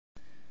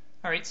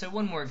Alright, so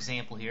one more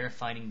example here,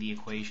 finding the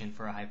equation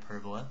for a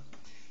hyperbola.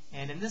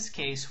 And in this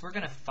case, we're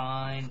going to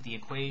find the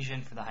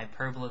equation for the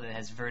hyperbola that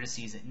has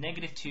vertices at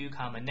 -2,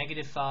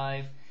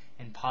 -5,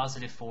 and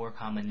 +4,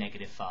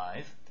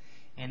 -5.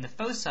 And the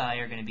foci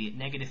are going to be at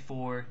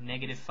 -4,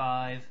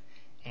 -5,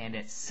 and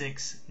at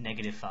 6,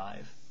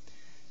 -5.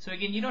 So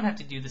again, you don't have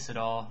to do this at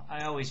all.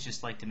 I always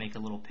just like to make a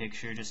little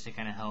picture just to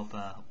kind of help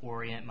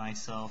orient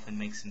myself and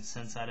make some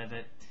sense out of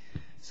it.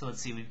 So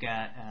let's see, we've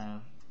got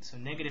so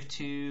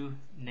 -2,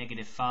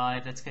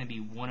 -5, that's going to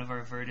be one of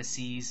our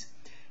vertices.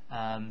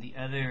 The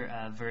other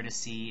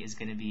vertice is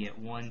going to be at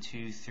 1,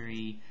 2,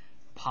 3,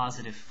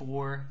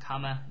 +4,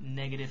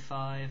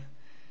 -5.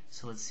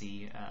 So let's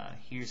see,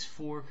 here's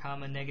 4,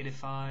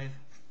 -5,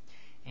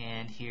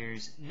 and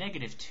here's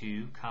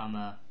 -2,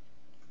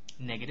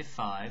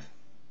 -5.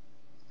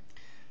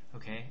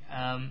 Okay,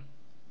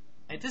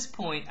 at this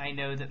point I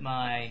know that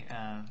my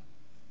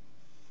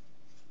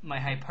my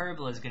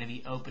hyperbola is going to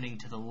be opening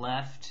to the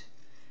left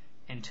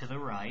and to the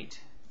right.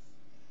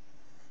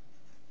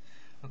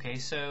 Okay,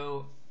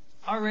 so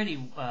already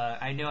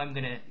I know I'm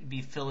going to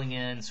be filling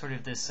in sort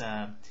of this,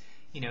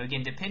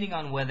 again, depending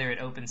on whether it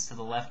opens to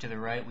the left or the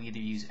right, we either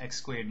use x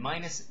squared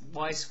minus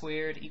y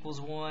squared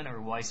equals 1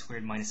 or y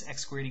squared minus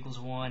x squared equals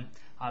 1.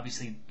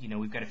 Obviously,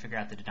 we've got to figure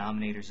out the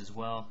denominators as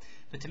well.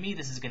 But to me,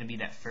 this is going to be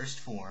that first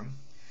form.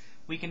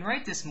 We can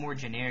write this more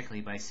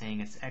generically by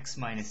saying it's x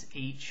minus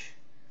h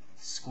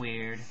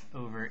squared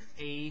over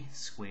a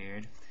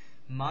squared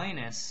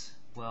minus,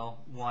 well,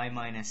 y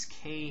minus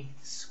k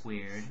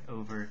squared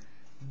over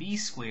b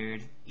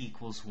squared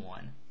equals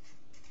 1.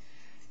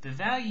 The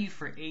value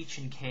for h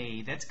and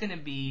k, that's going to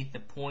be the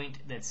point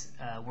that's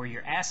where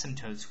your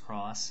asymptotes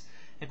cross.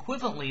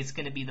 Equivalently, it's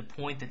going to be the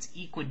point that's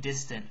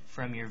equidistant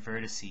from your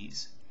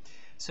vertices.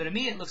 So to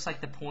me, it looks like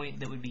the point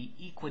that would be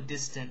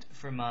equidistant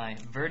from my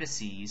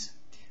vertices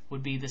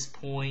would be this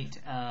point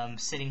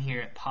sitting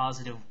here at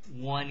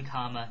 +1,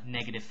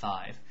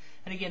 -5.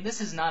 And again,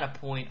 this is not a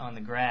point on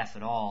the graph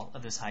at all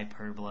of this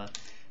hyperbola,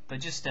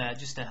 but just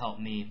to help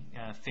me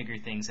figure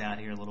things out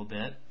here a little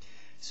bit.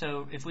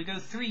 So if we go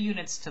 3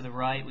 units to the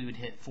right, we would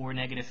hit 4,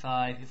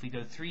 -5. If we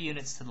go 3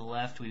 units to the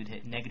left, we would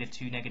hit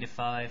 -2,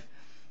 -5.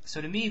 So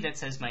to me, that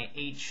says my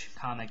h,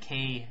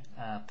 k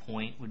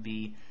point would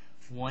be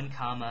 1,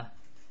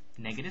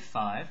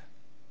 -5.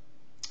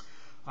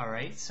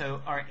 Alright,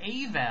 so our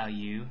a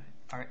value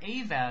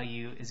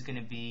is going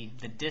to be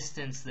the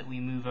distance that we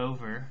move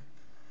over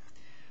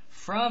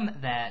from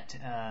that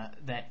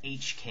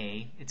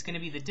hk. It's going to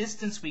be the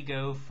distance we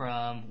go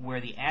from where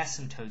the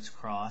asymptotes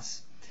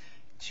cross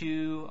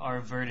to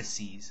our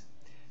vertices.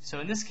 So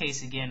in this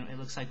case, again, it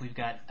looks like we've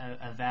got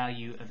a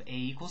value of a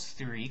equals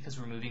 3 because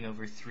we're moving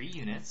over 3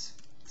 units.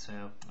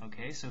 So,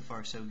 okay, so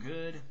far so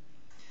good.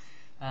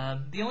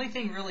 The only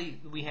thing really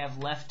we have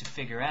left to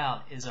figure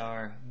out is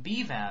our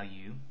b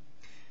value.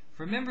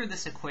 Remember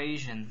this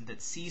equation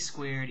that c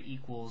squared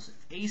equals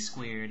a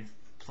squared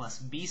plus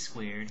b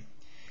squared.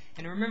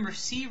 And remember,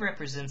 c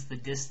represents the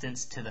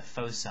distance to the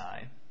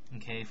foci,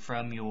 okay,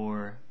 from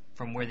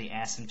where the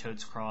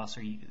asymptotes cross,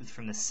 or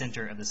from the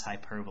center of this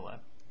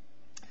hyperbola.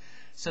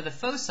 So the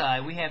foci,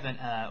 we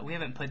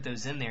haven't put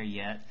those in there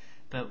yet,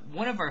 but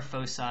one of our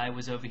foci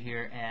was over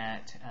here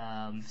at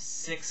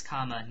 6,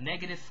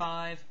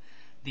 -5.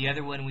 The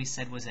other one we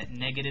said was at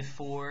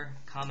 -4,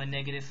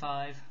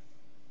 -5.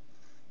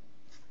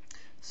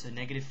 So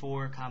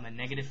 -4,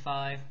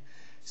 -5.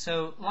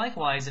 So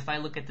likewise, if I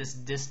look at this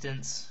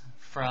distance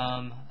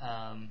from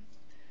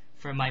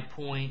my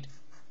point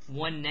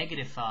 1,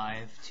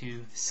 -5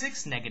 to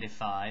 6,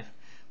 -5,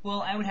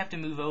 well, I would have to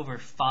move over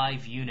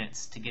 5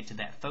 units to get to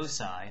that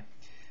foci.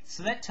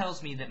 So that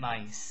tells me that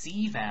my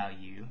c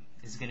value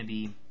is going to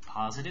be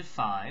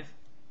 +5.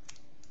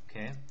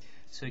 Okay,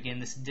 so again,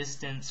 this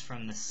distance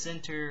from the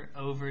center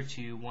over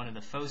to one of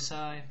the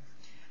foci,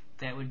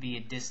 that would be a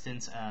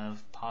distance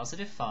of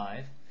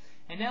 +5.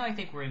 And now I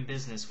think we're in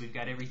business. We've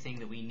got everything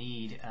that we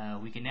need.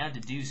 We can now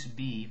deduce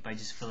b by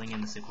just filling in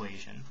this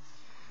equation.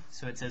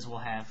 So it says we'll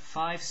have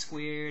 5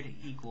 squared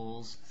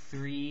equals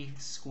 3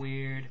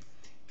 squared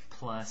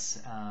plus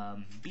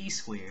b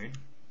squared.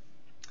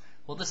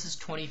 Well, this is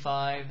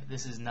 25,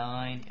 this is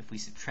 9. If we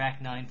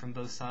subtract 9 from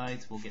both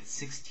sides, we'll get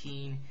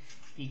 16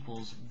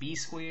 equals b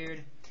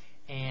squared.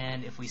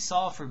 And if we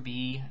solve for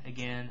b,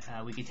 again,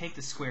 we could take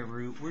the square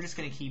root. We're just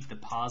going to keep the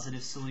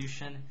positive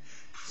solution.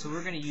 So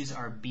we're going to use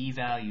our b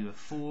value of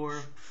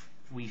 4.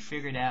 We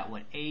figured out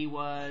what a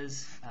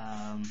was.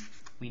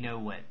 We know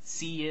what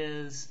c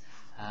is.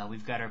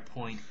 We've got our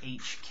point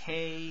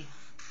hk.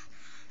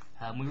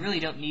 We really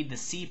don't need the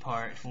c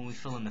part when we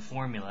fill in the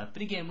formula,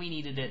 but again, we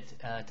needed it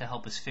to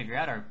help us figure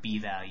out our b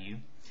value.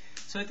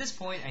 So at this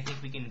point, I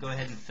think we can go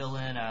ahead and fill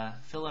in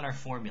our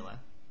formula.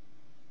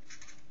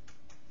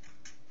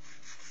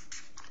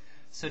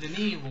 So to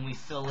me, when we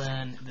fill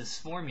in this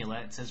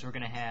formula, it says we're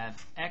going to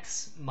have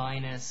x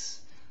minus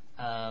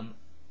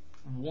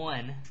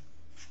 1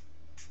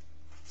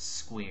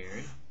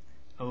 squared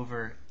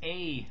over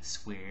a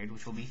squared,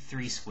 which will be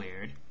 3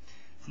 squared.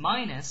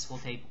 minus, we'll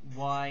take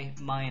y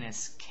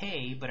minus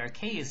k, but our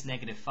k is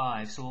negative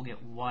 5, so we'll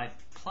get y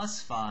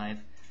plus 5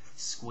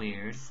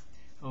 squared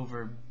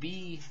over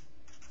b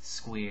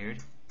squared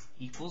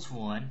equals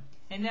 1.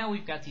 And now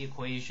we've got the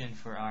equation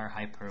for our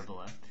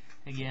hyperbola.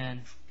 Again,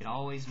 you can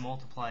always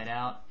multiply it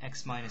out.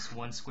 X minus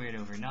 1 squared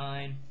over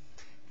 9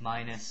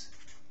 minus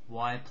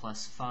y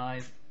plus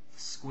 5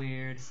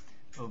 squared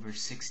over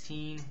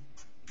 16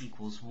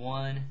 equals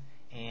 1.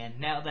 And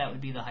now that would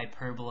be the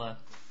hyperbola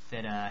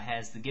that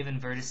has the given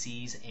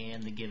vertices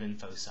and the given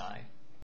foci.